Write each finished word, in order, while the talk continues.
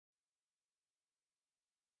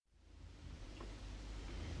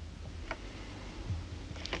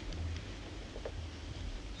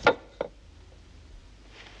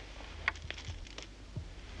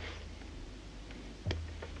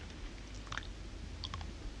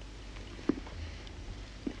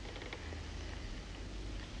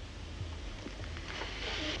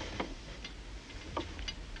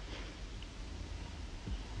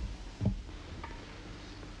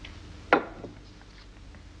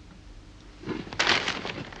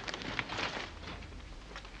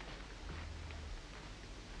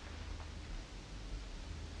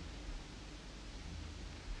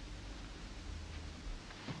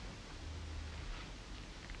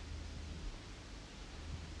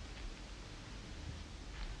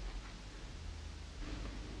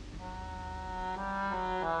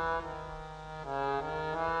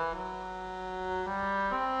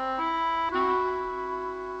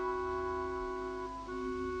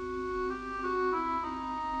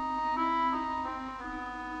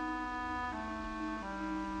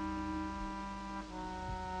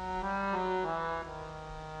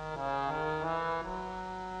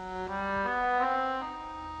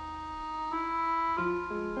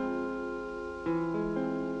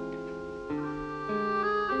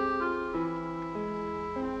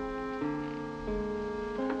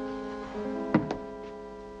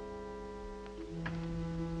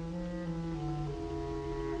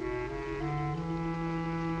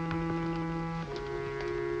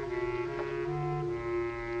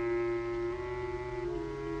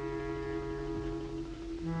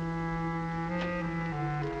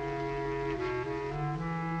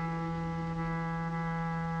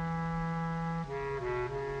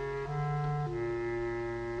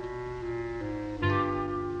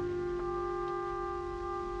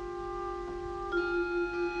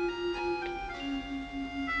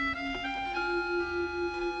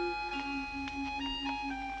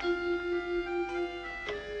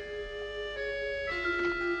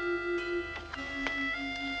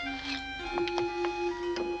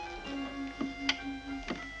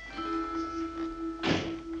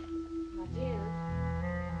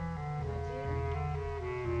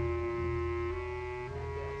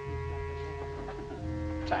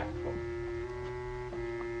tactful.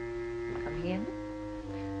 Come in?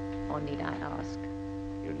 Or need I ask?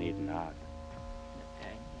 You need not.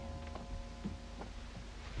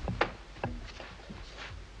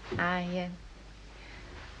 I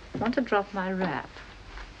want to drop my wrap.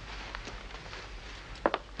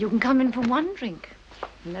 You can come in for one drink,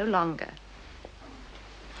 no longer.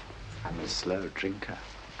 I'm a slow drinker.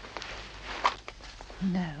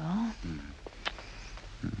 No.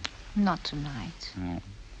 Not tonight.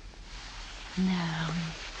 No.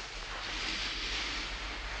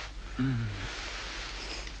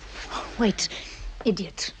 Wait,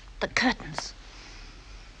 idiot. The curtains.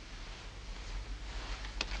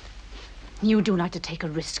 You do like to take a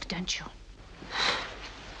risk, don't you?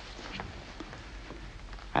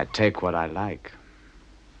 I take what I like.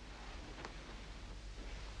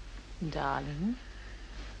 Darling,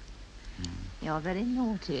 you're very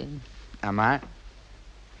naughty. Am I?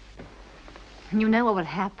 You know what will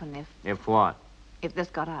happen If what? if this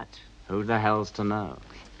got out. Who the hell's to know?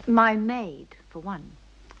 My maid, for one.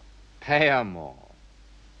 Pay her more.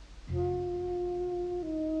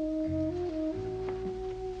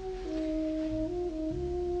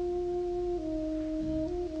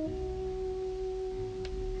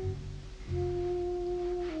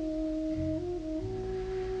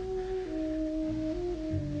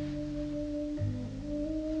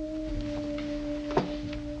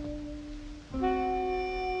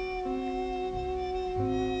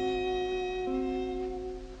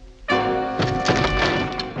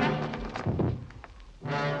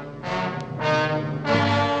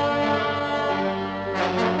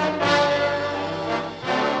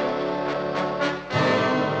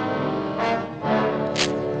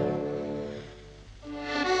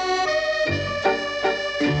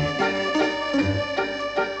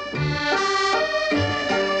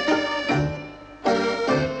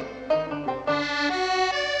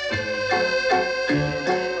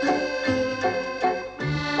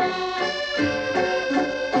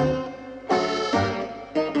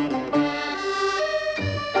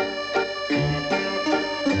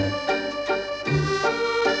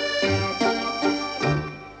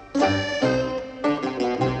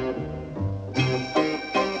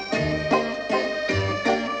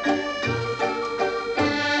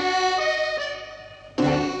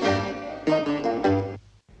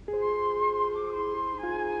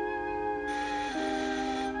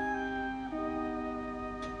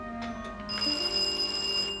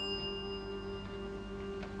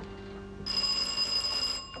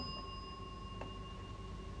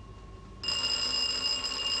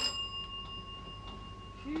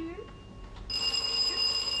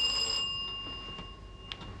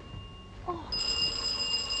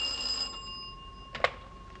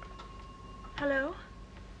 Hello?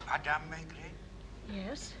 Madame Maigret?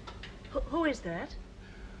 Yes. Who is that?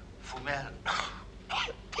 Fumel.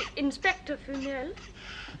 Inspector Funel?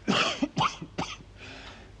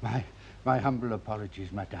 My humble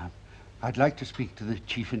apologies, madame. I'd like to speak to the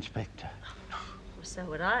chief inspector. Well, so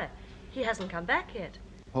would I. He hasn't come back yet.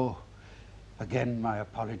 Oh, again, my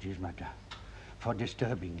apologies, madame, for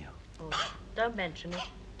disturbing you. Oh, don't mention it.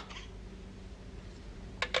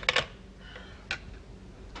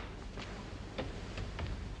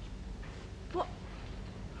 What?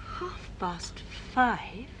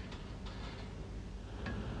 5:30?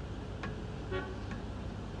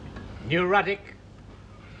 Neurotic.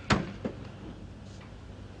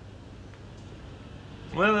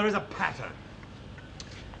 Well, there is a pattern.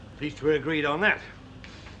 At least we're agreed on that.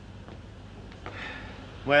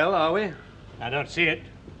 Well, are we? I don't see it.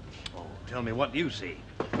 Oh, tell me, what do you see?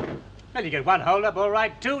 Well, you get one hold-up, all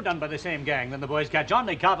right, two, done by the same gang. Then the boys catch on,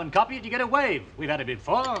 they carbon copy it, you get a wave. We've had it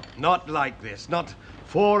before. Not like this. Not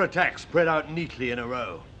 4 attacks spread out neatly in a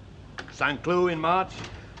row. Saint Cloud in March,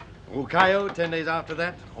 Roucaillot 10 days after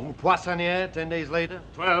that, Rue Poissonnière 10 days later,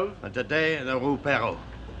 12. and today the Rue Perrault.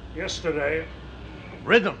 Yesterday.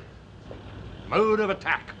 Rhythm, mode of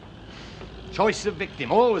attack, choice of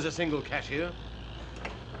victim, always a single cashier.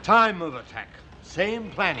 Time of attack, same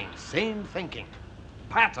planning, same thinking,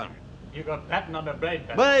 pattern. You got pattern on the brain,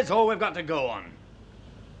 pattern. Well, it's all we've got to go on.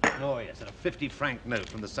 Oh, yes, and a 50-franc note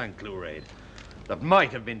from the Saint Cloud raid that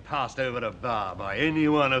might have been passed over a bar by any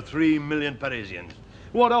one of 3 million Parisians.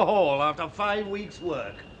 What a haul after 5 weeks'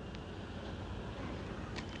 work.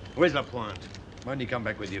 Where's Lapointe? Why didn't he come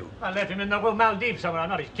back with you? I left him in the Maldives somewhere. I'm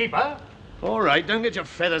not his keeper. All right, don't get your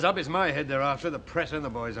feathers up. It's my head they're after, the press and the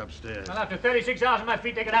boys upstairs. Well, after 36 hours on my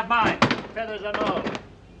feet, they can have mine. Feathers and all.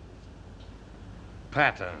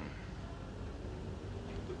 Pattern.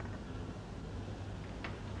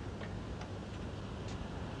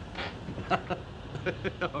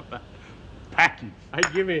 pattern.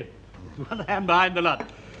 I'd give it. One hand behind the lot.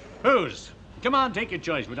 Whose? Come on, take your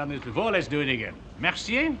choice. We've done this before. Let's do it again.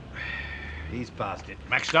 Mercier? He's past it.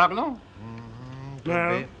 Max Darglon?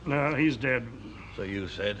 No, he's dead. So you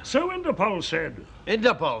said. So Interpol said.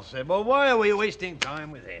 Interpol said. Well, why are we wasting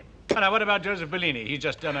time with him? Oh, now, what about Joseph Bellini? He's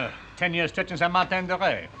just done a 10-year stretch in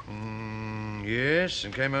Saint-Martin-de-Ré. Yes,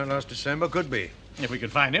 and came out last December. Could be. If we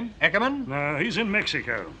could find him. Eckermann? No, he's in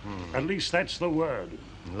Mexico. At least that's the word.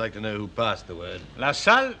 I'd like to know who passed the word. La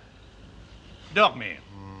Salle dormir.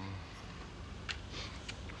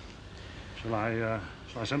 Shall I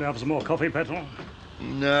send out for some more coffee, Petrol?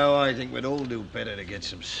 No, I think we'd all do better to get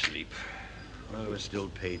some sleep. While we're still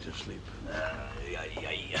paid to sleep.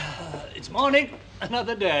 It's morning.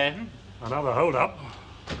 Another day. Another hold-up.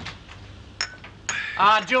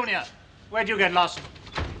 Ah, Junior, where'd you get lost?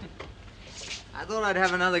 I thought I'd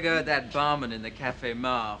have another go at that barman in the Café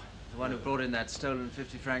Mar, the one who brought in that stolen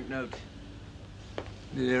 50-franc note.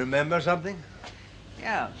 Do you remember something?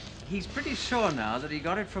 Yeah, he's pretty sure now that he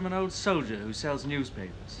got it from an old soldier who sells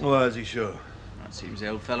newspapers. Well, is he sure? It seems the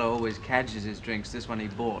old fellow always cadges his drinks. This one he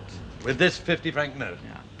bought. With this 50-franc note?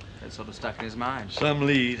 Yeah, that sort of stuck in his mind. Some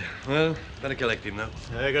lead. Well, better collect him, though.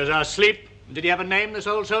 There goes our sleep. Did he have a name, this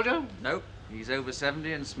old soldier? Nope, he's over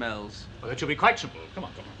 70 and smells. Well, that should be quite simple. Come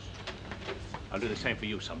on, come on. I'll do the same for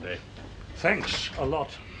you someday. Thanks a lot.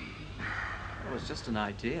 Oh, it's just an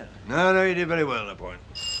idea. No, you did very well, Lapointe.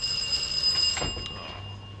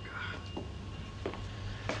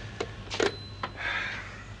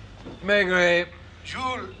 Maigret.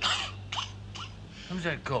 Jules! Who's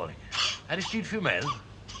that calling? Aristide Fumel?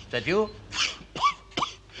 Is that you?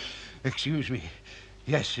 Excuse me.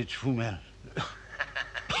 Yes, it's Fumel. I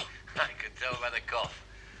could tell by the cough.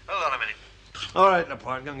 Hold on a minute. All right,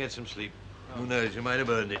 Lapointe, go and get some sleep. Who knows, you might have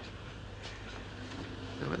earned it.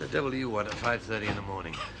 Now, what the devil do you want at 5:30 in the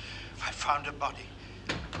morning? I found a body.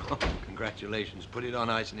 Oh, congratulations. Put it on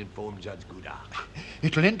ice and inform Judge Goudard.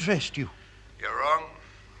 It'll interest you. You're wrong.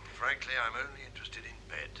 Frankly, I'm only interested in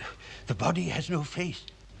bed. The body has no face.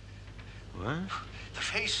 What? The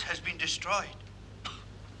face has been destroyed.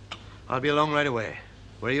 I'll be along right away.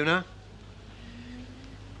 Where are you now?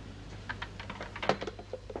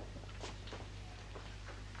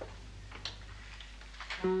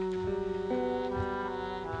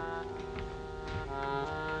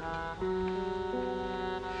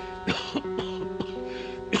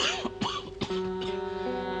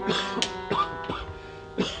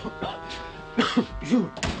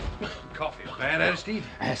 Coffee. Bad, Aristide?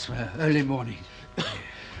 Yes, well, early morning.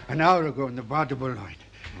 An hour ago in the Bois de Boulogne.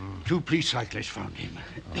 2 police cyclists found him.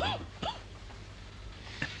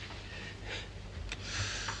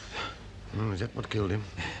 Is that what killed him?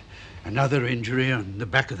 Another injury on the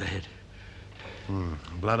back of the head.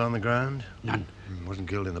 Blood on the ground? None. Wasn't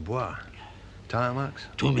killed in the Bois. Tire marks?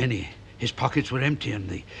 Too many. His pockets were empty and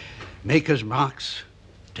the maker's marks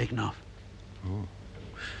taken off. Oh.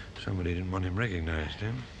 Somebody didn't want him recognized,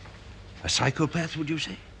 eh? A psychopath, would you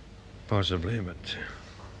say? Possibly, but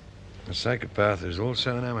a psychopath is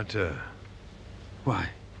also an amateur. Why?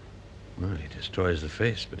 Well, he destroys the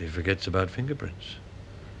face, but he forgets about fingerprints.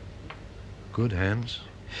 Good hands.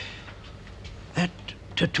 That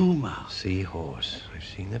tattoo mark. Seahorse. I've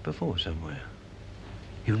seen that before somewhere.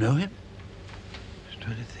 You know him? Just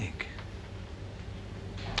trying to think.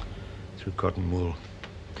 Through cotton wool.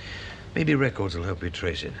 Maybe records will help you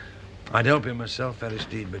trace it. I'd help him myself,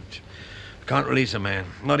 Aristide, but I can't release a man.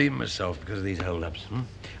 Not even myself, because of these hold-ups.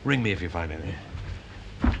 Ring me if you find anything.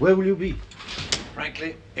 Where will you be?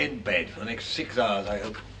 Frankly, in bed for the next 6 hours, I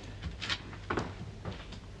hope.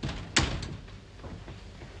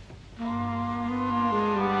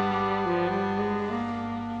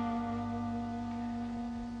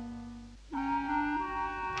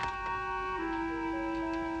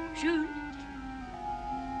 Jules?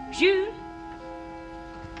 Jules?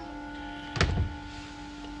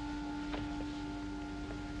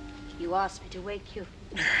 You asked me to wake you.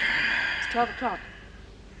 It's 12 o'clock.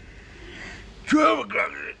 12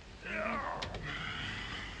 o'clock, is it?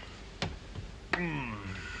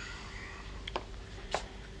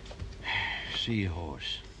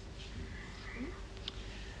 Seahorse.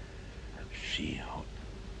 Seahorse.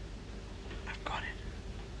 I've got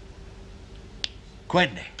it.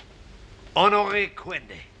 Quende. Honoré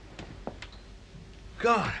Quende.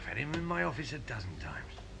 God, I've had him in my office a dozen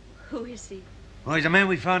times. Who is he? Oh, he's a man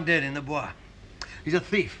we found dead in the Bois. He's a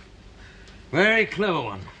thief. Very clever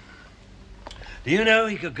one. Do you know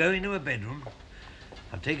he could go into a bedroom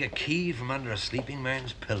and take a key from under a sleeping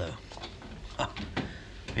man's pillow?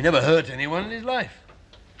 He never hurt anyone in his life.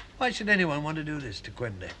 Why should anyone want to do this to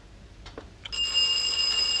Quende?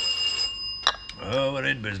 Oh, we're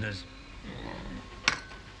in business.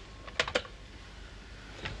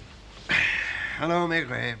 Hello,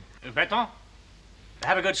 Maigret. Breton,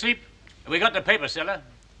 have a good sleep. We got the paper, seller.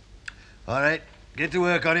 All right, get to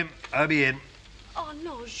work on him. I'll be in. Oh,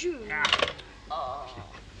 no, Jules.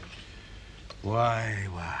 Why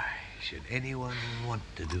should anyone want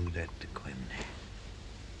to do that to Quinn?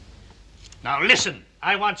 Now listen,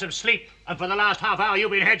 I want some sleep, and for the last half hour you've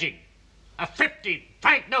been hedging. A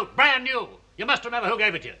 50-franc note, brand new. You must remember who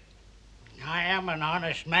gave it to you. I am an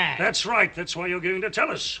honest man. That's right. That's why you're going to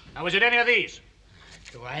tell us. Now, was it any of these?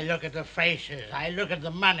 Do I look at the faces? I look at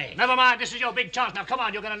the money. Never mind, this is your big chance. Now, come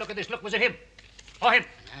on, you're going to look at this. Look, was it him? Or him?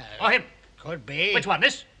 Or him? Could be. Which one,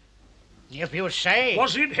 this? If you say.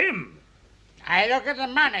 Was it him? I look at the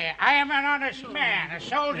money. I am an honest man, a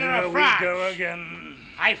soldier Here of we France. go again.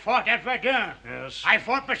 I fought at Verdun. Yes. I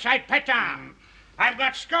fought beside Pétain. I've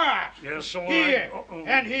got scars. Yes, all Here right.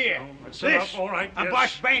 and here. Oh, that's This, enough. All right, a yes.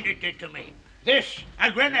 Boche bandit did to me. This,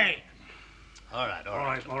 a grenade. All right.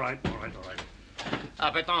 All right.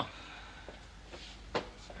 Ah, Pétain.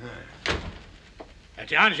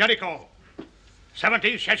 Etienne Jericho,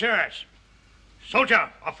 17th Chasseurs, soldier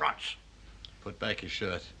of France. Put back your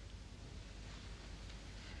shirt.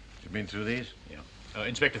 You been through these? Yeah.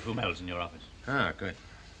 Inspector Fumel's in your office. Ah, good.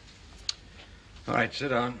 All right, sit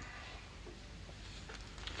down.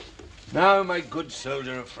 Now, my good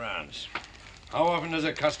soldier of France, how often does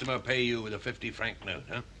a customer pay you with a 50-franc note,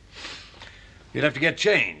 huh? You'd have to get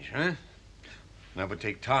change, huh? That would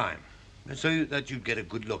take time, so that you'd get a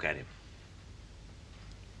good look at him.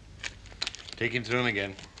 Take him through him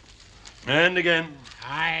again. And again.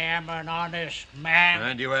 I am an honest man.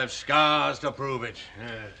 And you have scars to prove it.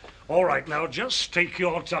 All right, now just take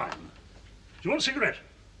your time. Do you want a cigarette?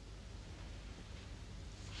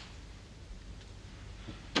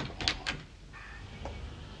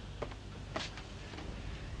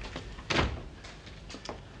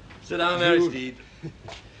 Sit down there, Steve.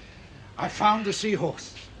 I found the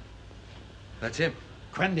seahorse. That's him.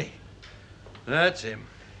 Quende. That's him.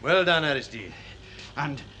 Well done, Aristide.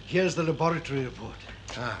 And here's the laboratory report.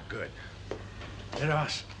 Ah, good. There are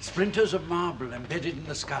splinters of marble embedded in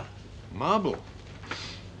the skull. Marble.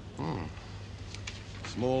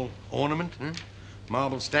 Small ornament, huh?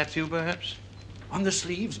 Marble statue, perhaps? On the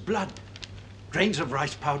sleeves, blood. Grains of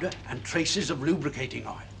rice powder and traces of lubricating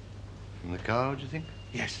oil. From the car, do you think?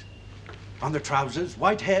 Yes. On the trousers,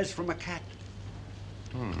 white hairs from a cat.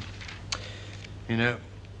 You know,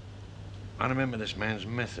 I remember this man's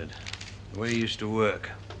method, the way he used to work.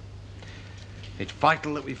 It's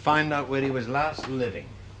vital that we find out where he was last living.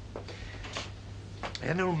 I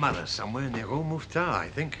had an old mother somewhere in the Rue Mouffetard, I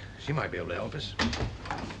think. She might be able to help us.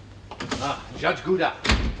 Ah, Judge Gouda.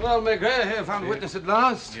 Well, Maigret here found witness at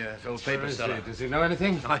last. Yes, old paper seller. Does he know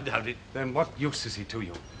anything? I doubt it. Then what use is he to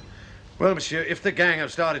you? Well, monsieur, if the gang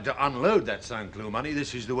have started to unload that Saint-Cloud money,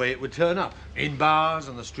 this is the way it would turn up. In bars,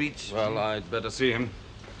 on the streets. Well, I'd better see him.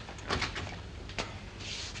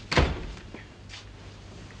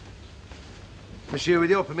 Monsieur,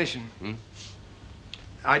 with your permission,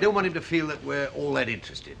 I don't want him to feel that we're all that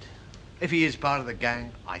interested. If he is part of the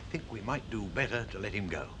gang, I think we might do better to let him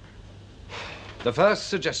go. The first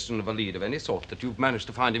suggestion of a lead of any sort that you've managed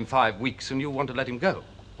to find in 5 weeks and you want to let him go.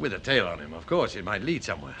 With a tail on him, of course, it might lead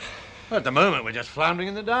somewhere. But at the moment, we're just floundering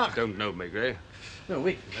in the dark. I don't know, Maigret. No,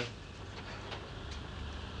 wait.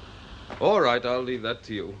 All right, I'll leave that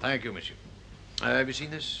to you. Thank you, monsieur. Have you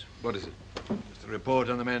seen this? What is it? It's the report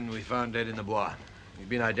on the man we found dead in the Bois. He's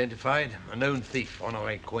been identified, a known thief,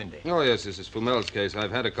 Honoré Quende. Oh, yes, this is Fumel's case.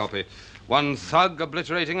 I've had a copy. One thug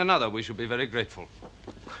obliterating another. We should be very grateful.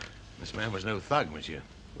 This man was no thug, monsieur.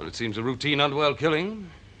 Well, it seems a routine underworld killing.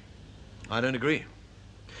 I don't agree.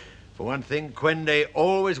 For one thing, Quende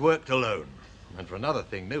always worked alone. And for another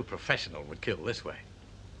thing, no professional would kill this way.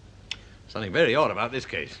 Something very odd about this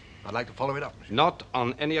case. I'd like to follow it up, monsieur. Not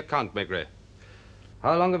on any account, Maigret.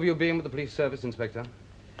 How long have you been with the police service, Inspector?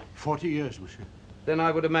 40 years, monsieur. Then I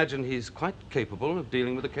would imagine he's quite capable of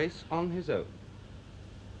dealing with the case on his own.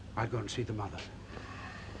 I'll go and see the mother.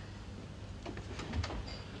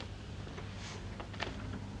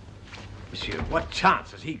 Monsieur, what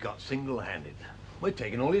chance has he got single-handed? We're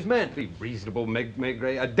taking all his men. Be reasonable,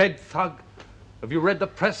 Maigret. A dead thug. Have you read the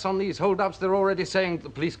press on these holdups? They're already saying the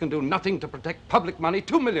police can do nothing to protect public money.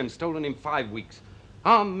 2 million stolen in 5 weeks.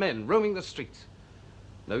 Armed men roaming the streets.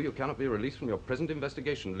 No, you cannot be released from your present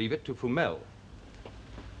investigation. Leave it to Fumel.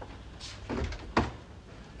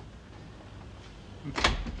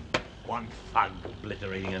 One thug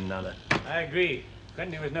obliterating another. I agree.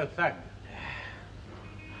 Quende was no thug.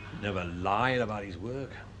 Never lied about his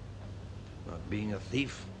work. About being a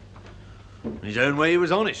thief. In his own way, he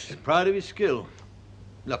was honest, proud of his skill.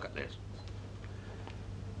 Look at this.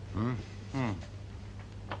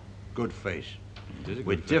 Good face.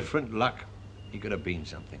 With different luck, he could have been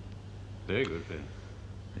something. Very good face.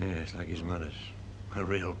 Yes, like his mother's. A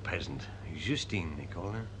real peasant. Justine, they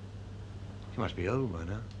call her. She must be old by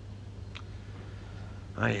now.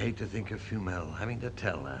 I hate to think of Fumel having to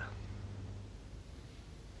tell her.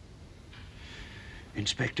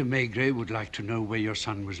 Inspector Maigret would like to know where your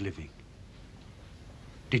son was living.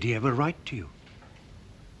 Did he ever write to you?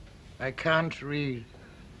 I can't read.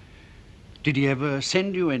 Did he ever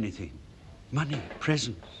send you anything? Money,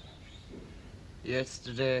 presents?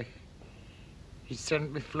 Yesterday, he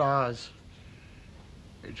sent me flowers.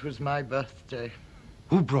 It was my birthday.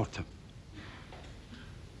 Who brought them?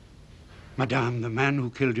 Madame, the man who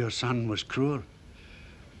killed your son was cruel.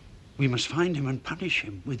 We must find him and punish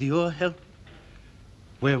him with your help.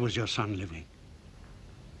 Where was your son living?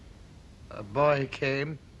 A boy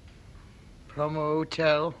came from a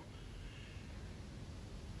hotel.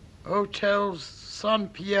 Hotel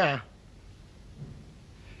Saint-Pierre.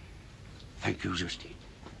 Thank you, Justine.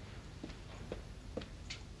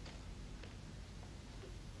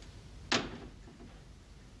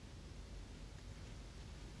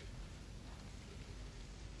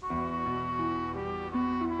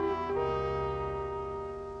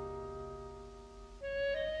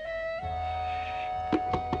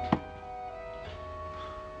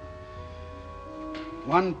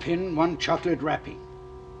 One pin, one chocolate wrapping.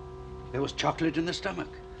 There was chocolate in the stomach.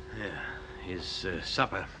 Yeah, his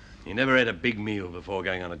supper. He never ate a big meal before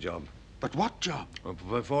going on a job. But what job? Well,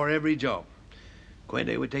 before every job,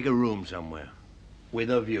 Quende would take a room somewhere.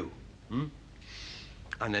 With a view.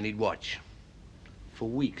 And then he'd watch. For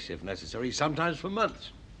weeks, if necessary, sometimes for months.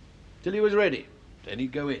 Till he was ready. Then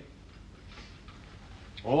he'd go in.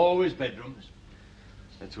 Always bedrooms.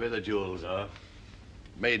 That's where the jewels are.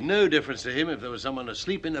 Made no difference to him if there was someone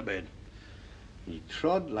asleep in the bed. He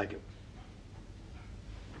trod like a...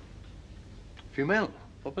 Fumel,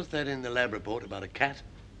 what was that in the lab report about a cat?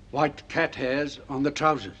 White cat hairs on the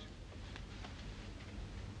trousers.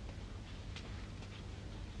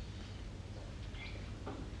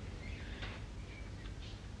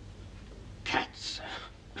 Cats.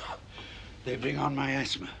 They bring on my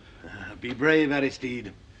asthma. Be brave,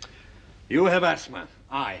 Aristide. You have asthma.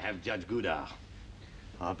 I have Judge Goudard.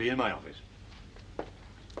 I'll be in my office.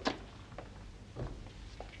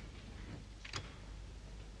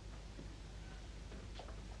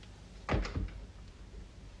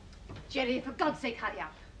 Jerry, for God's sake, hurry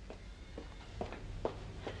up.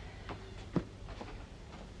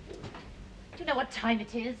 Do you know what time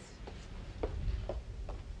it is?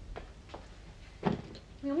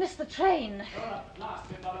 We'll miss the train.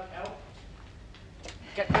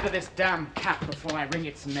 Get rid of this damn cat before I wring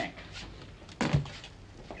its neck.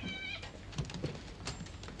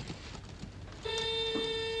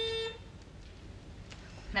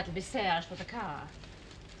 That'll be Serge for the car.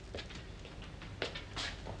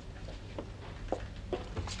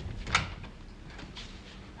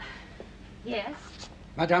 Yes?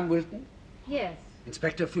 Madame Wilton? Yes.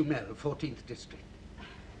 Inspector Fumel, 14th District.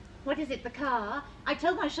 What is it, the car? I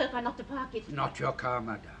told my chauffeur not to park it. Not your car,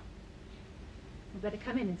 madame. You'd better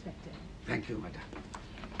come in, Inspector. Thank you, madame.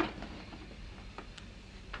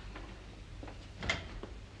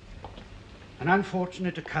 An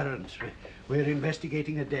unfortunate occurrence. We're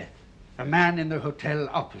investigating a death. A man in the hotel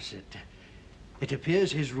opposite. It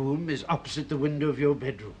appears his room is opposite the window of your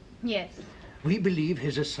bedroom. Yes. We believe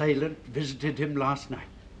his assailant visited him last night.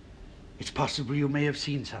 It's possible you may have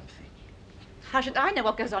seen something. How should I know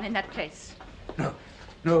what goes on in that place?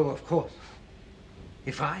 No, of course.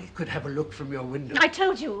 If I could have a look from your window... I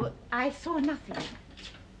told you, I saw nothing.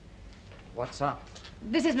 What's up?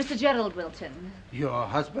 This is Mr. Gerald Wilton. Your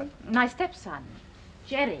husband? My stepson.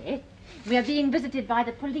 Jerry, we are being visited by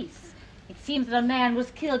the police. It seems that a man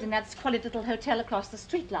was killed in that squalid little hotel across the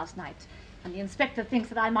street last night, and the inspector thinks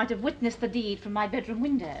that I might have witnessed the deed from my bedroom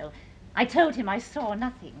window. I told him I saw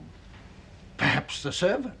nothing. Perhaps the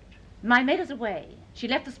servant? My maid is away. She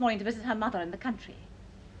left this morning to visit her mother in the country.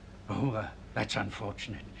 Oh, that's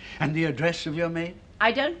unfortunate. And the address of your maid?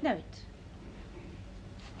 I don't know it.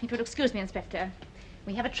 If you'll excuse me, Inspector,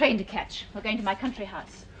 we have a train to catch. We're going to my country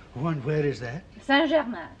house. Oh, and where is that?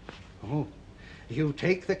 Saint-Germain. Oh, you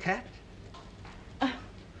take the cat?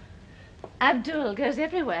 Abdul goes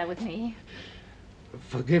everywhere with me.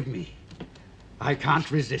 Forgive me. I can't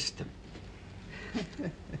resist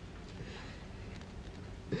them.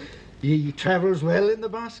 He travels well in the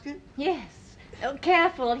basket? Yes. Oh,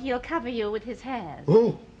 careful, he'll cover you with his hairs.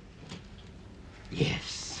 Oh,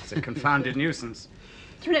 yes. It's a confounded nuisance.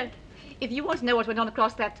 You know, If you want to know what went on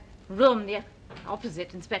across that room, the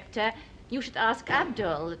opposite, Inspector, you should ask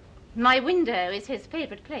Abdul. My window is his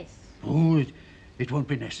favourite place. Oh, it won't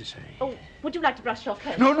be necessary. Oh, would you like to brush your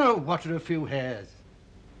coat? No, no, what are a few hairs?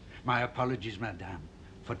 My apologies, madame,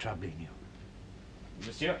 for troubling you.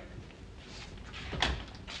 Monsieur?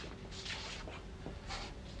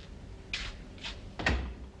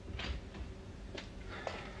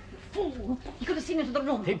 Fool! He could have seen into the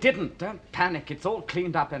room. He didn't. Don't panic. It's all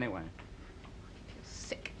cleaned up anyway. I feel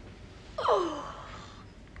sick. Oh,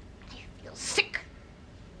 I feel sick.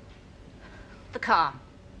 The car.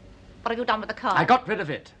 What have you done with the car? I got rid of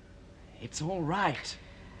it. It's all right.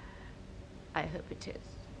 I hope it is.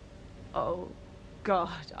 Oh,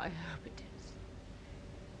 God, I hope it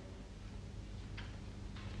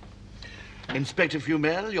is. Inspector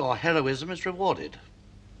Fumel, your heroism is rewarded.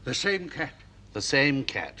 The same cat. The same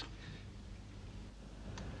cat.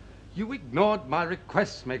 You ignored my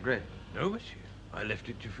request, Maigret. No, monsieur. I left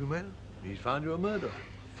it to Fumel. He's found you a murderer.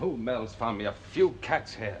 Fumel's found me a few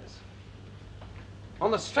cat's hairs.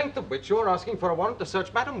 On the strength of which you're asking for a warrant to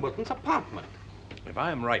search Madame Wilton's apartment. If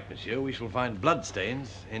I am right, monsieur, we shall find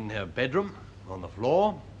bloodstains in her bedroom, on the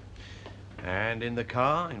floor, and in the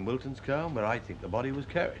car, in Wilton's car, where I think the body was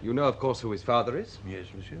carried. You know, of course, who his father is? Yes,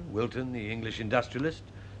 monsieur. Wilton, the English industrialist.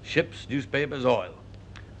 Ships, newspapers, oil.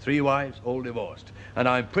 3 wives, all divorced. And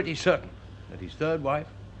I'm pretty certain that his 3rd wife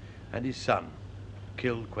and his son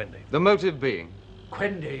killed Quende. The motive being?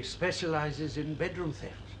 Quende specializes in bedroom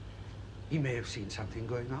theft. He may have seen something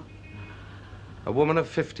going on. A woman of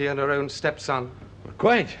 50 and her own stepson.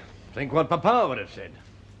 Quite. Think what Papa would have said.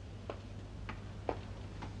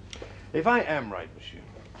 If I am right, monsieur,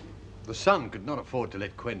 the son could not afford to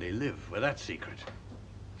let Quende live with that secret.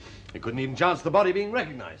 He couldn't even chance the body being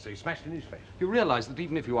recognized, so he smashed in his face. You realize that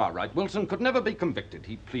even if you are right, Wilson could never be convicted.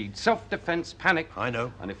 He pleads self-defense, panic. I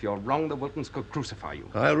know. And if you're wrong, the Wiltons could crucify you.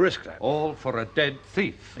 I'll risk that. All for a dead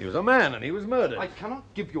thief. He was a man and he was murdered. I cannot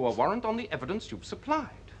give you a warrant on the evidence you've supplied.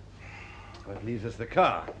 That leaves us the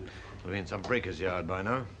car. We'll be in some breaker's yard by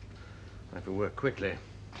now. I have to work quickly.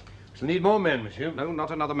 We'll need more men, monsieur. No, not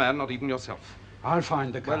another man, not even yourself. I'll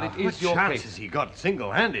find the car. Well, it is What your chance case. has he got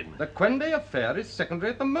single-handed? The Quende affair is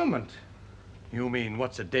secondary at the moment. You mean,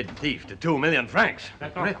 what's a dead thief to 2 million francs?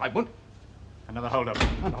 I won't. Another hold-up.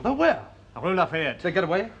 Another where? Rue Lafayette. Did they get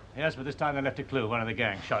away? Yes, but this time they left a clue. One of the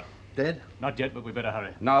gang shot. Dead? Not yet, but we better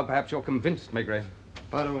hurry. Now perhaps you're convinced, Maigret.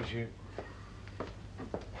 Pardon, monsieur.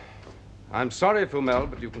 I'm sorry, Fumel,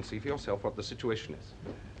 but you can see for yourself what the situation is.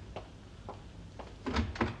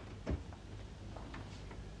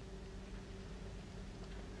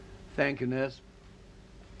 Thank you, nurse.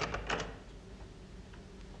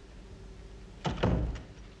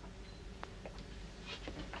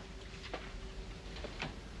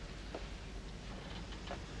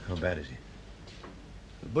 How bad is he?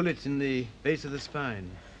 The bullet's in the base of the spine.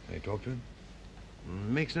 They talk to him?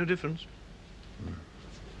 Makes no difference.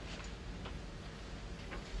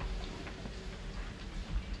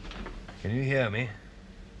 Can you hear me?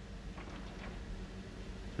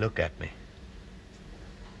 Look at me.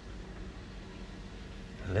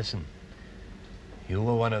 Listen. You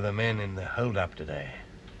were one of the men in the hold-up today.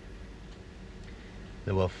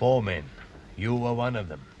 There were 4 men. You were one of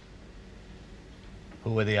them.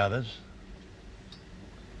 Who were the others?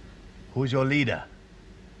 Who's your leader?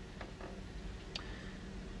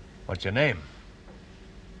 What's your name?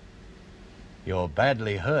 You're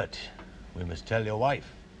badly hurt. We must tell your wife.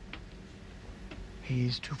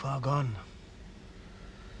 He's too far gone.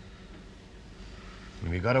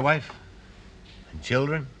 Have you got a wife? And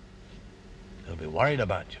children? They'll be worried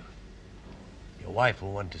about you. Your wife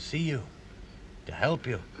will want to see you, to help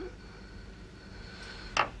you.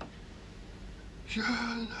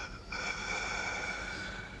 John.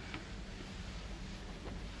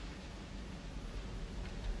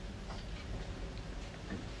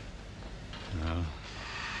 No.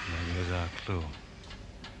 Here's our clue.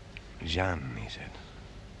 Jean, he said.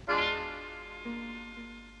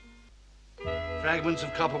 Fragments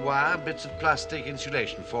of copper wire, bits of plastic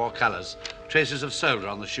insulation, 4 colors, traces of solder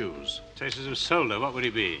on the shoes. Traces of solder. What would he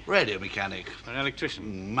be? Radio mechanic. An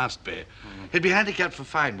electrician. Must be. He'd be handicapped for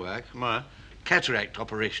fine work. What? Cataract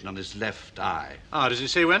operation on his left eye. Oh, does it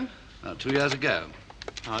say when? 2 years ago.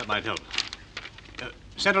 Oh, that might help.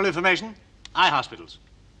 Central information? Eye hospitals.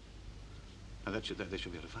 Oh, they should be able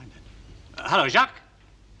to find it. Hello, Jacques?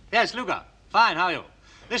 Yes, Luca. Fine, how are you?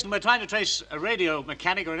 Listen, we're trying to trace a radio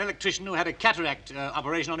mechanic or an electrician who had a cataract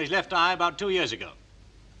operation on his left eye about 2 years ago.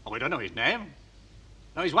 Oh, we don't know his name.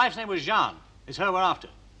 No, his wife's name was Jean. It's her we're after.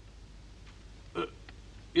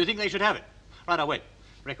 You think they should have it? Right, I'll wait.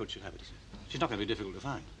 Records should have it. She's not going to be difficult to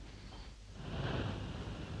find.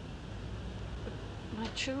 My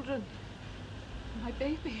children. My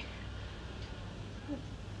baby.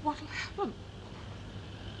 What'll happen?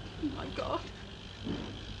 Oh, my God.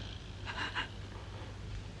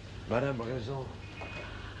 Madame Raison,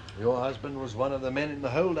 your husband was one of the men in the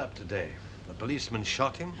hold-up today. The policeman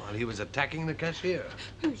shot him while he was attacking the cashier.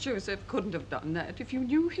 Oh, Joseph couldn't have done that. If you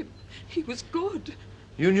knew him, he was good.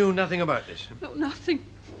 You knew nothing about this? No, nothing.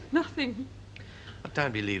 Nothing. What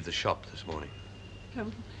time did he leave the shop this morning?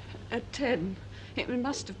 At 10. It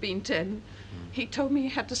must have been 10. He told me he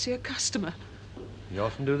had to see a customer. You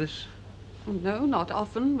often do this? No, not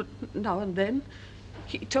often, but now and then.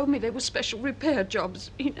 He told me they were special repair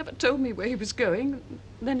jobs. He never told me where he was going.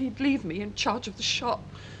 Then he'd leave me in charge of the shop.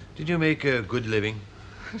 Did you make a good living?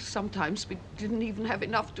 Sometimes we didn't even have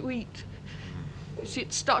enough to eat. You see,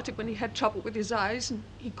 it started when he had trouble with his eyes and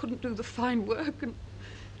he couldn't do the fine work. And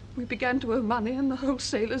we began to owe money and the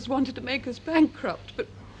wholesalers wanted to make us bankrupt. But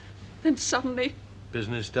then suddenly...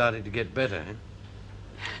 Business started to get better, eh?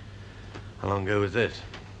 How long ago was this?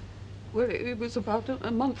 Well, it was about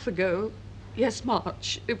a month ago. Yes,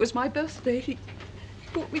 March. It was my birthday. He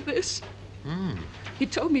bought me this. He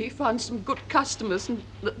told me he found some good customers and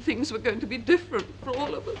that things were going to be different for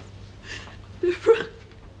all of us. Different.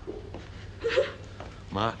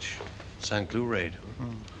 March. St. Cloud raid.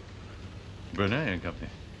 Brunet and Company.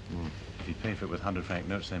 If you pay for it with 100-franc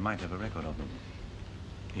notes, they might have a record of them.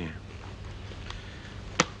 Yeah.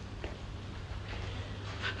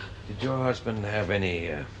 Did your husband have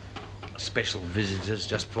any special visitors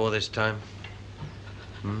just before this time?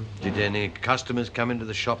 Did any customers come into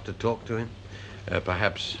the shop to talk to him?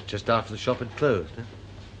 Perhaps just after the shop had closed, eh?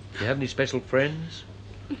 Do you have any special friends?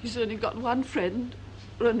 He's only got one friend,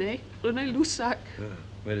 René Lussac.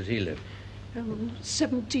 Where does he live?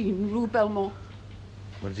 17, Rue Belmont.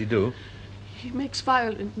 What does he do? He makes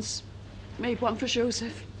violins. Made one for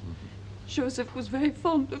Joseph. Joseph was very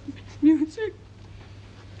fond of music.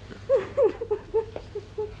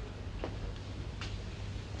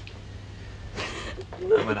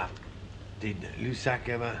 Madame, did Lussac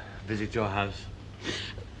ever visit your house?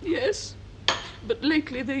 Yes, but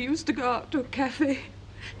lately they used to go out to a cafe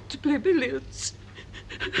to play billiards.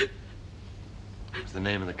 What's the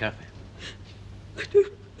name of the cafe? I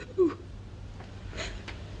don't know.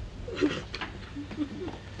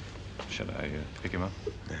 Should I pick him up?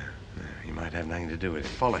 No, he might have nothing to do with it.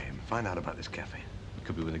 Follow him. Find out about this cafe. It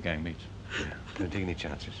could be where the gang meets. Yeah, don't take any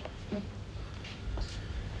chances. All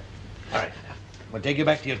right. We'll take you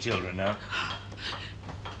back to your children now.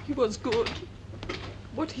 He was good.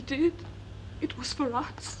 What he did, it was for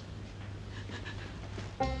us.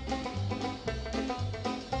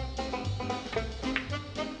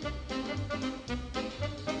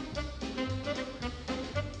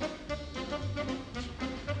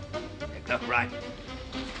 Look right.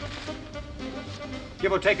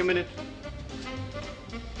 Give or take a minute.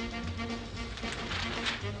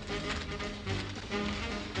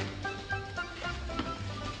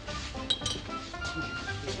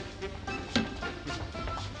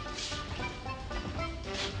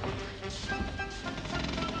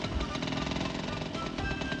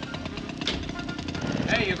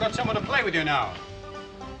 Hey, you've got someone to play with you now.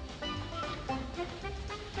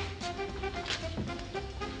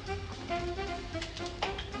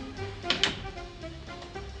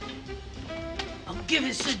 Give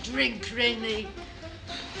us a drink, Rennie.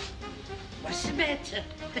 What's the matter?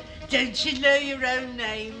 Don't you know your own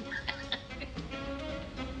name?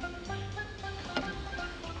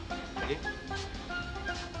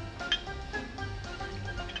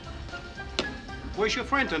 Where's your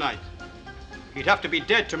friend tonight? He'd have to be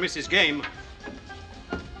dead to miss his game.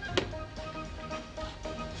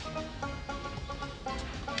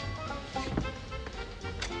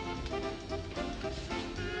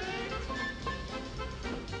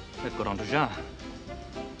 Let's go down to Jean.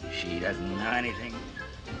 She doesn't know anything.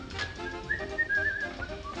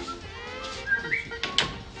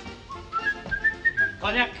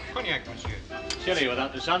 Cognac? Cognac, monsieur. Chilly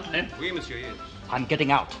without the sun, eh? Oui, monsieur, yes. I'm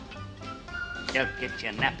getting out. Don't get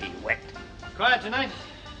your nappy wet. Quiet tonight.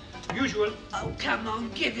 Usual. Oh, come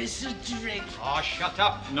on, give us a drink. Oh, shut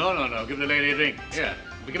up. No. Give the lady a drink. Here,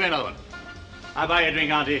 give me another one. I'll buy you a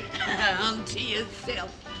drink, Auntie. Auntie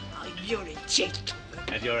yourself. Oh, you're a chick.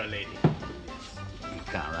 And you're a lady. You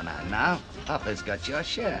can't run out now. Papa's got your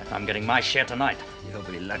share. I'm getting my share tonight. You'll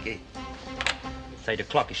be lucky. It's 8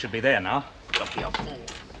 o'clock. He should be there now. Look, your fool.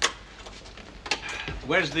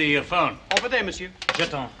 Where's the phone? Over there, monsieur.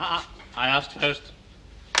 Jeton. I asked first.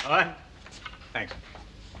 All right. Thanks.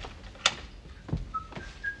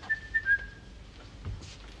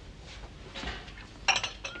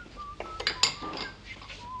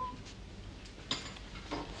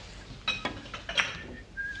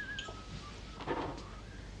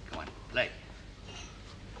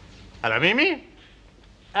 Hello, Mimi?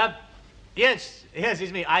 Yes,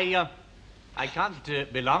 it's me. I can't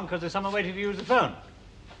be long because there's someone waiting to use the phone.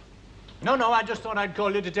 No, I just thought I'd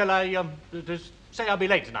call you to tell to say I'll be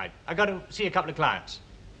late tonight. I got to see a couple of clients.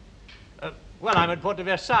 Well, I'm at Port de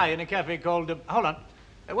Versailles in a cafe called, hold on.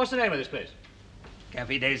 What's the name of this place?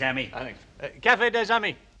 Café des Amis. I think. Cafe des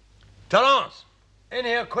Amis. Terence! In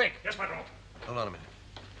here, quick! Yes, my lord. Hold on a minute.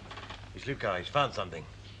 He's Luca. He's found something.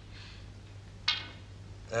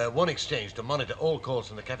 One exchange to monitor all calls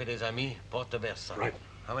from the Café des Amis, Port de Versailles. Right.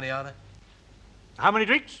 How many are there? How many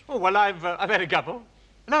drinks? Oh, well, I've had a couple.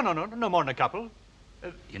 No more than a couple.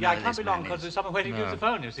 I can't be long because there's someone waiting to use the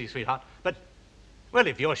phone, you see, sweetheart. But, well,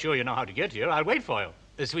 if you're sure you know how to get here, I'll wait for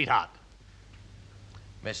you, sweetheart.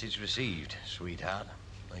 Message received, sweetheart.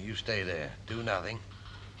 Now, you stay there. Do nothing.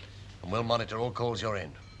 And we'll monitor all calls you're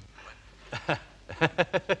in.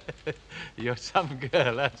 You're some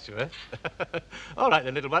girl, aren't you, eh? All right,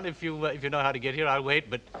 then, little one. If you know how to get here, I'll wait.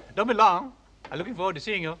 But don't be long. I'm looking forward to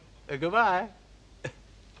seeing you. Goodbye.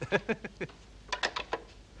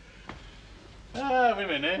 Wait a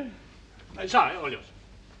minute. Sorry, all yours.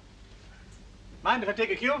 Mind if I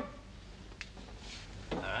take a cue? All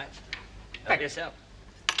right. Help yourself.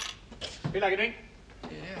 Feel like a drink?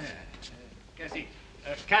 Yeah. Cassis.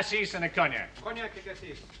 Cassis and a cognac. Cognac and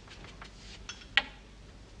cassis.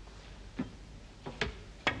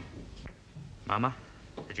 Mama,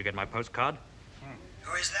 did you get my postcard?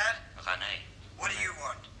 Who is that? René. What do you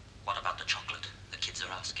want? What about the chocolate? The kids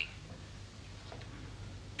are asking.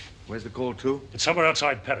 Where's the call to? It's somewhere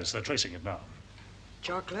outside Paris. They're tracing it now.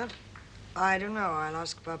 Chocolate? I don't know. I'll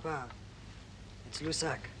ask Papa. It's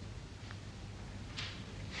Lussac.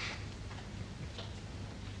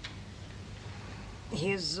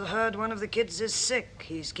 He's heard one of the kids is sick.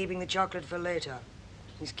 He's keeping the chocolate for later.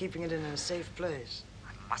 He's keeping it in a safe place.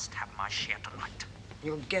 I must have my share tonight.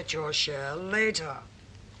 You'll get your share later.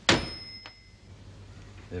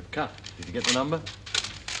 They've cut. Did you get the number?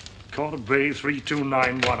 Corbet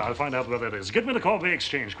 3291. I'll find out where that is. Get me the Corbet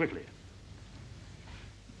exchange, quickly.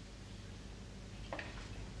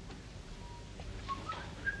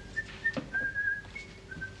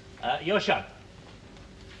 Your shot.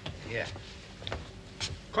 Yeah.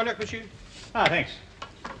 Cognac, monsieur? Ah, thanks.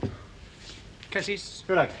 Cassis?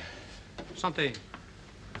 Good luck. Santé.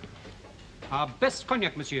 Our best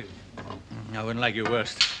cognac, monsieur. I wouldn't like your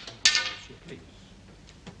worst. Monsieur, please.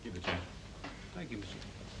 Give it to me. Thank you, monsieur.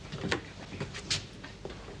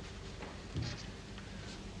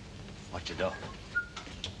 Watch your door.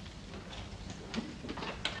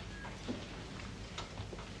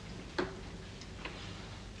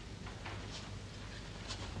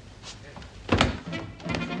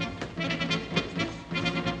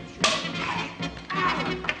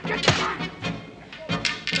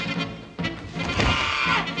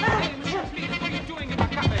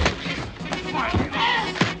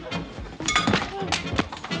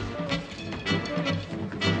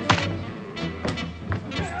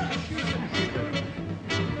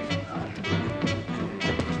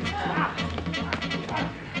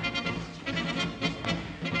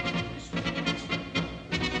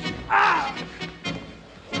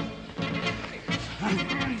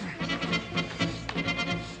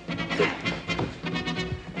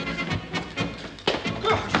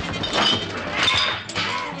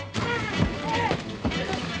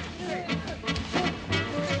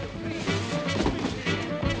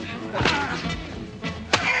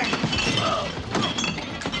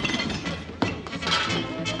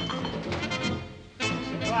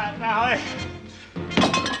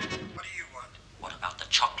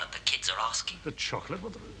 The chocolate?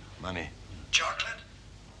 What the... Money. Chocolate?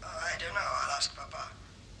 I don't know. I'll ask Papa.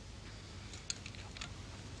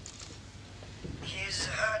 He's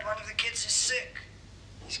heard one of the kids is sick.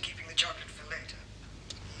 He's keeping the chocolate for later.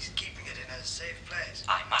 He's keeping it in a safe place.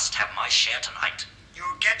 I must have my share tonight. You'll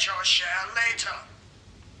get your share later.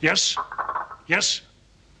 Yes? Yes?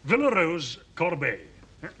 Villa Rose Corbet.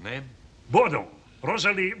 Name? Bourdon.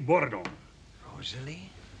 Rosalie Bourdon. Rosalie?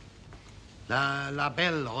 La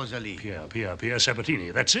belle Rosalie. Pierre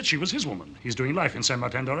Sabatini. That's it. She was his woman. He's doing life in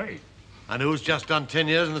Saint-Martin-d'Oreille. And who's just done 10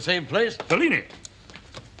 years in the same place? Bellini.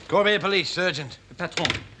 Corbet Police, Sergeant.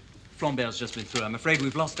 Patron, Flambert's just been through. I'm afraid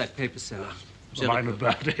we've lost that paper seller. Well, I'm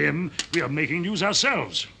about him. We are making news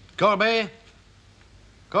ourselves. Corbet?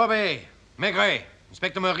 Corbet. Maigret.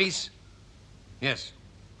 Inspector Maurice? Yes.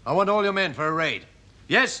 I want all your men for a raid.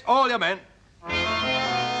 Yes, all your men.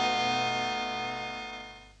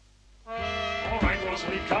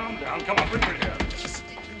 Calm down. Come on, bring her here.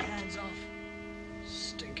 Stick your hands off.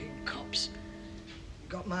 Stinking cops.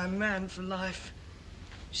 Got my man for life.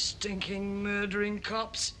 Stinking, murdering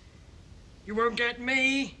cops. You won't get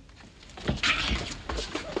me.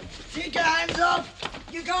 Take your hands off.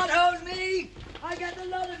 You can't hold me. I get the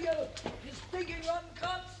lot of you. You stinking rotten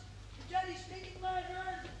cops. You dirty stinking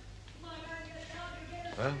murderers. My man gets out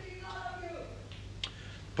again. Well? Stinking lot of you.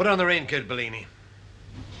 Put on the raincoat, Bellini.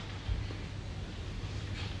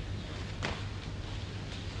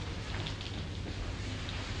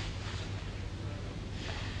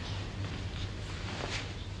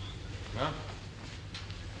 Well?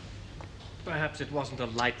 Perhaps it wasn't a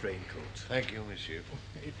light raincoat. Thank you, monsieur.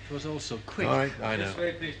 It was also quick. All right, I know. This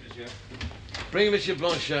way, please, monsieur. Bring Monsieur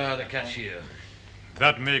Blanchard, the cashier.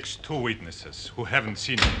 That makes 2 witnesses who haven't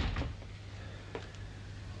seen me.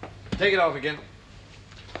 Take it off again.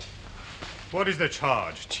 What is the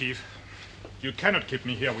charge, Chief? You cannot keep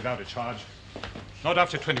me here without a charge. Not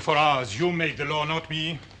after 24 hours. You made the law, not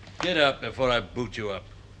me. Get up before I boot you up.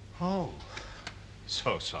 Oh,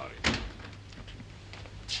 so sorry.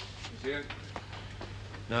 Monsieur?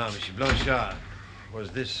 Now, Monsieur Blanchard, was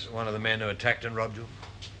this one of the men who attacked and robbed you?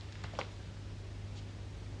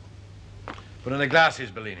 Put on the glasses,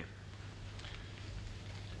 Bellini.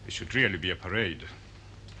 It should really be a parade.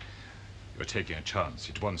 You're taking a chance.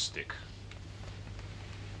 It won't stick.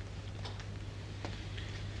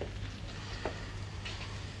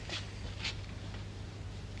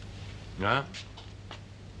 Huh?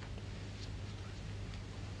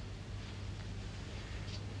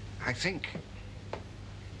 I think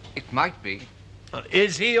it might be. Well,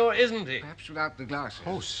 is he or isn't he? Perhaps without the glasses.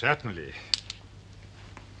 Oh, certainly.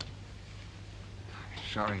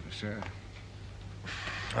 Sorry, sir.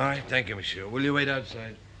 All right, thank you, monsieur. Will you wait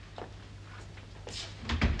outside?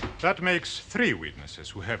 That makes 3 witnesses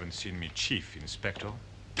who haven't seen me, Chief Inspector.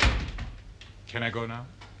 Can I go now?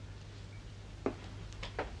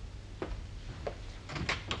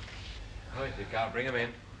 All right, Dick, I'll bring him in.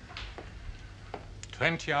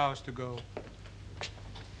 20 hours to go.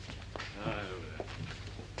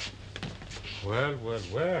 Well, well,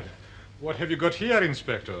 well. What have you got here,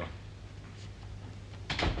 Inspector?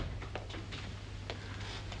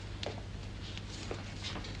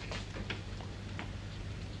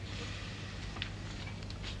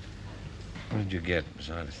 What did you get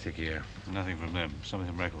besides a sticky air? Nothing from them. Something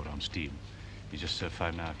from record on Steve. He just served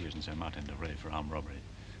 5.5 years in Saint Martin de Rey for armed robbery.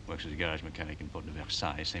 Works as a garage mechanic in Port de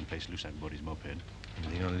Versailles, same place Lusac bought his moped.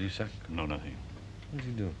 Anything on the Lusac? No, nothing. What does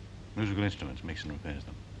he do? Musical instruments, makes and repairs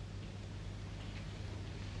them.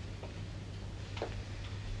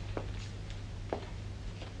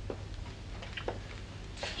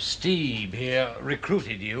 Steve here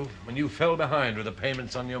recruited you when you fell behind with the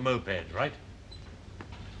payments on your moped, right?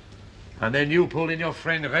 And then you pulled in your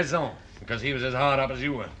friend Raison because he was as hard up as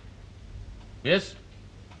you were. Yes?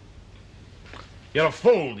 You're a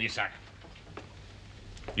fool, Lusac.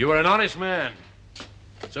 You were an honest man.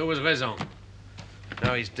 So was Raison.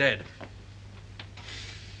 Now he's dead.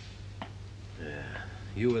 Yeah.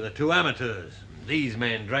 You were the 2 amateurs. These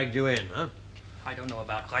men dragged you in, huh? I don't know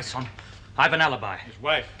about Raison. I've an alibi. His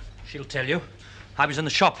wife. She'll tell you. I was in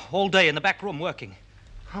the shop all day in the back room working.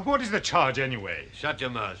 What is the charge anyway? Shut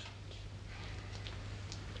your mouth.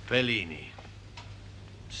 Bellini,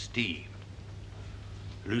 Steve,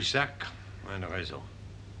 Lusac, and Raison.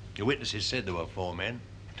 Your witnesses said there were 4 men.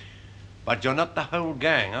 But you're not the whole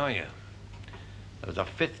gang, are you? There's a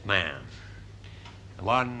 5th man. The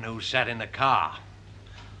one who sat in the car.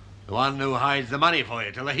 The one who hides the money for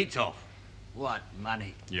you till the heat's off. What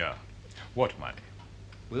money? Yeah. What money?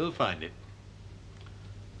 We'll find it.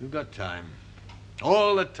 We've got time.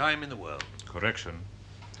 All the time in the world. Correction.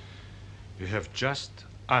 You have just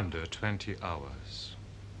under 20 hours.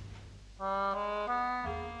 I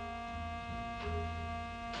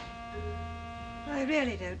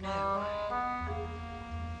really don't know.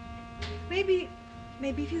 Maybe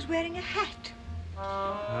if he was wearing a hat.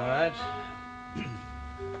 All right.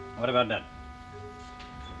 What about that?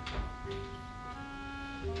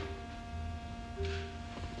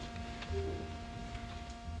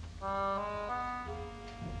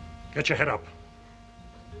 Get your head up.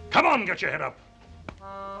 Come on, get your head up.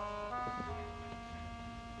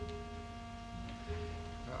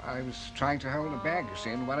 I was trying to hold a bag, you see,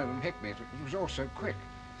 and one of them hit me. It was all so quick.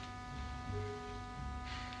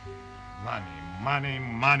 Money, money,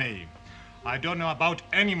 money. I don't know about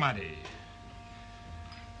any money.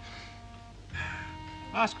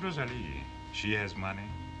 Ask Rosalie. She has money.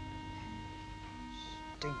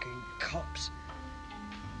 Stinking cops.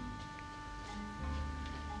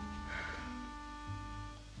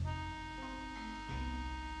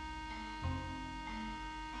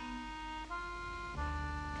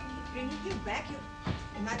 Bringing you back, you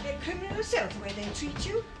might be a criminal yourself the way they treat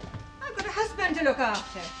you. I've got a husband to look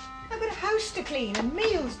after. I've got a house to clean and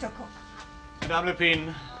meals to cook. Madame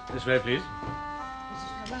Lepine, this way, please. This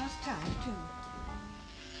is my last time, too.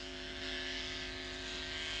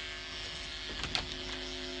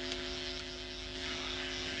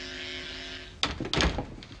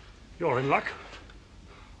 You're in luck.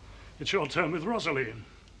 It's your turn with Rosaline.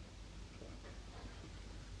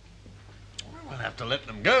 We'll have to let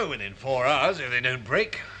them go within 4 hours if they don't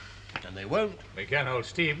break. And they won't. We can hold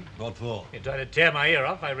steam. What for? You tried to tear my ear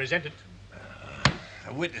off. I resent it.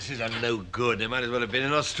 The witnesses are no good. They might as well have been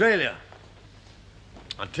in Australia.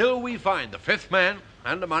 Until we find the 5th man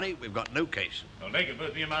and the money, we've got no case. Well, they could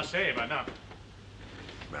both be in Marseille by now.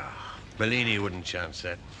 Bellini wouldn't chance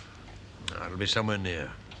that. No, it'll be somewhere near.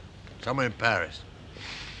 Somewhere in Paris.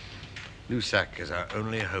 Lusac is our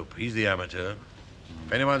only hope. He's the amateur.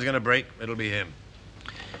 If anyone's going to break, it'll be him.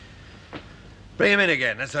 Bring him in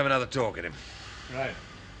again. Let's have another talk at him. Right.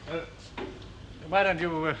 Why don't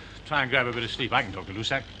you try and grab a bit of sleep? I can talk to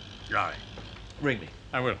Lusac. Right. Ring me.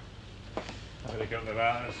 I will. I'll take a couple of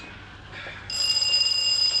hours.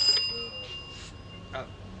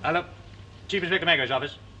 Hello. Chief Inspector Maigret's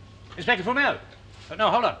office. Inspector Fumel. No,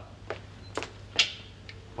 hold on.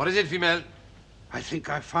 What is it, Fumel? I think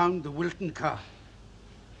I found the Wilton car.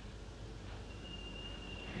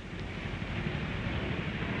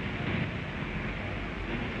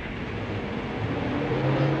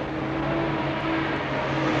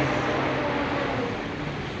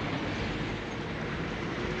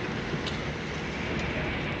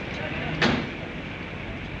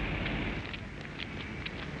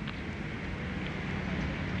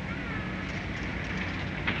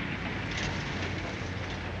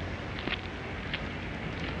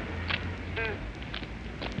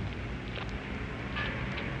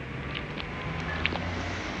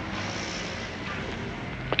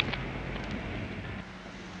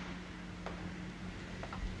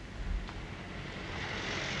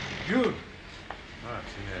 Good. Ah,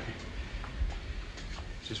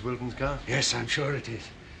 is this Wilton's car? Yes, I'm sure it is.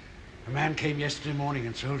 A man came yesterday morning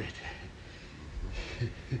and sold it.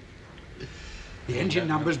 The engine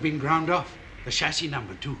number's been ground off. The chassis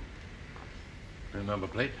number, too. No number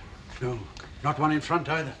plate? No, not one in front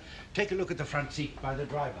either. Take a look at the front seat by the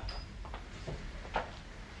driver.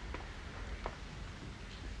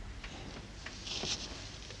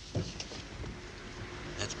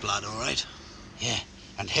 That's blood, all right? Yeah,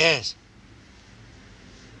 and hairs.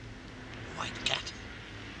 White cat.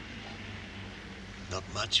 Not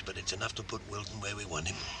much, but it's enough to put Wilton where we want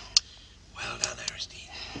him. Well done, Aristide.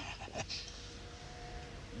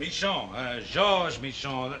 Michon, Georges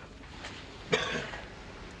Michon.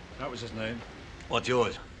 That was his name. What's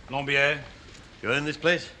yours? Lambier. You own this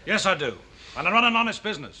place? Yes, I do. And I run an honest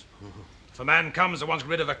business. If a man comes that wants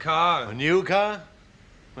rid of a car... A new car?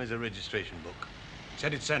 Where's the registration book?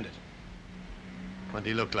 Said he'd send it. What do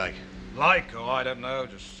he look like? Like? Oh, I don't know.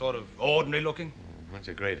 Just sort of ordinary looking. That's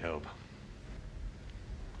a great help.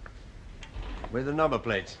 Where are the number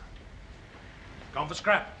plates? Gone for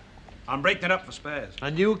scrap. I'm breaking it up for spares. A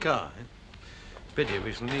new car, eh? Pity,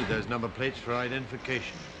 we shall need those number plates for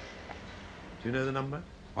identification. Do you know the number?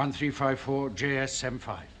 1354 JS75.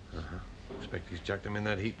 Uh-huh. Expect he's chucked them in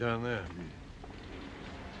that heap down there.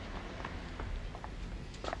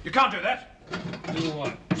 You can't do that. Do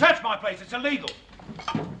what? Search my place. It's illegal.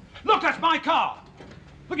 Look, that's my car.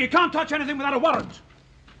 Look, you can't touch anything without a warrant.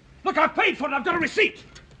 Look, I've paid for it. I've got a receipt.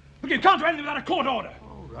 Look, you can't do anything without a court order.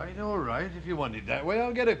 All right. If you want it that way,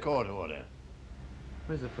 I'll get a court order.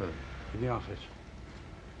 Where's the phone? In the office.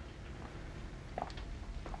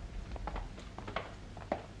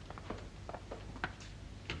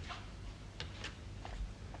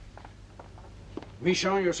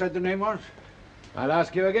 Michon, you said the name was? I'll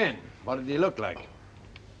ask you again. What did he look like?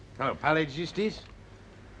 Oh, Palais de Justice?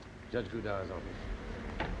 Judge Goudar's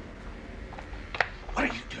office. What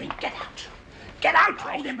are you doing? Get out! Get out,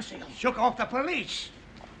 you old imbecile! Shook off the police.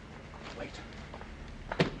 Wait.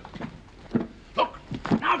 Look,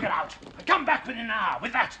 now get out. Come back within an hour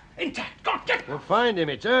with that intact. Go on, get out. We'll find him.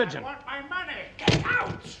 It's urgent. I want my money. Get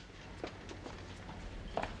out!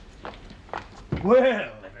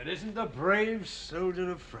 Well, if it isn't the brave soldier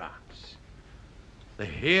of France, the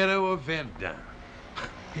hero of Verdun.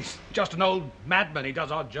 He's just an old madman. He does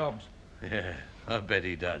odd jobs. Yeah, I bet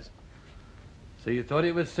he does. So you thought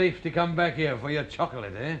it was safe to come back here for your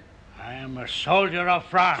chocolate, eh? I am a soldier of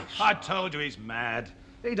France. I told you he's mad.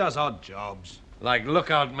 He does odd jobs. Like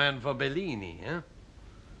lookout man for Bellini, huh?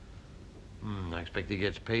 I expect he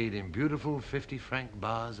gets paid in beautiful 50-franc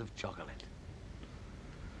bars of chocolate.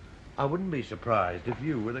 I wouldn't be surprised if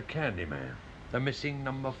you were the candy man, the missing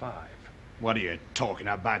number 5. What are you talking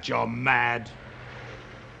about? You're mad.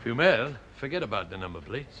 Fumel, forget about the number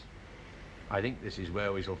plates. I think this is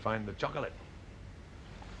where we shall find the chocolate.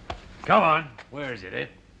 Come on, where is it, eh?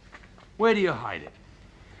 Where do you hide it?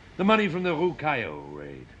 The money from the Rue Caillot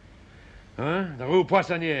raid. Huh? The Rue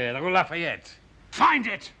Poissonnière, the Rue Lafayette. Find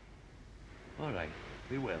it! All right,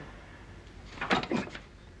 we will.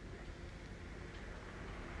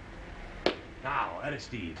 Now,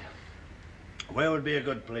 Aristide, where would be a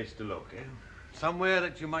good place to look, eh? Somewhere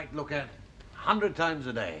that you might look at 100 times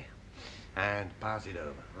a day and pass it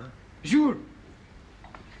over, huh? Jules!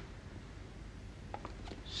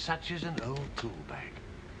 Such is an old tool bag.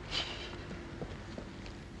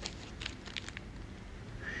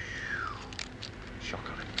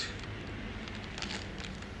 Chocolate.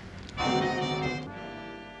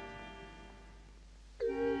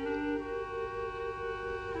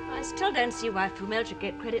 I still don't see why Fumel should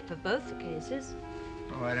get credit for both the cases.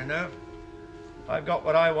 Oh, I don't know. I've got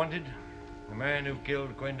what I wanted. The man who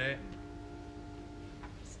killed Quinde.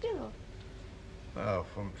 Still. Well,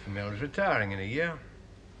 Fumel's retiring in a year.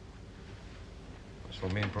 This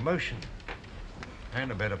will mean promotion.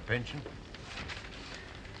 And a better pension.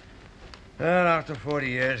 Well, after 40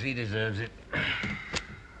 years, he deserves it.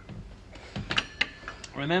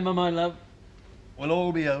 Remember, my love, we'll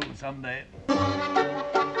all be old someday.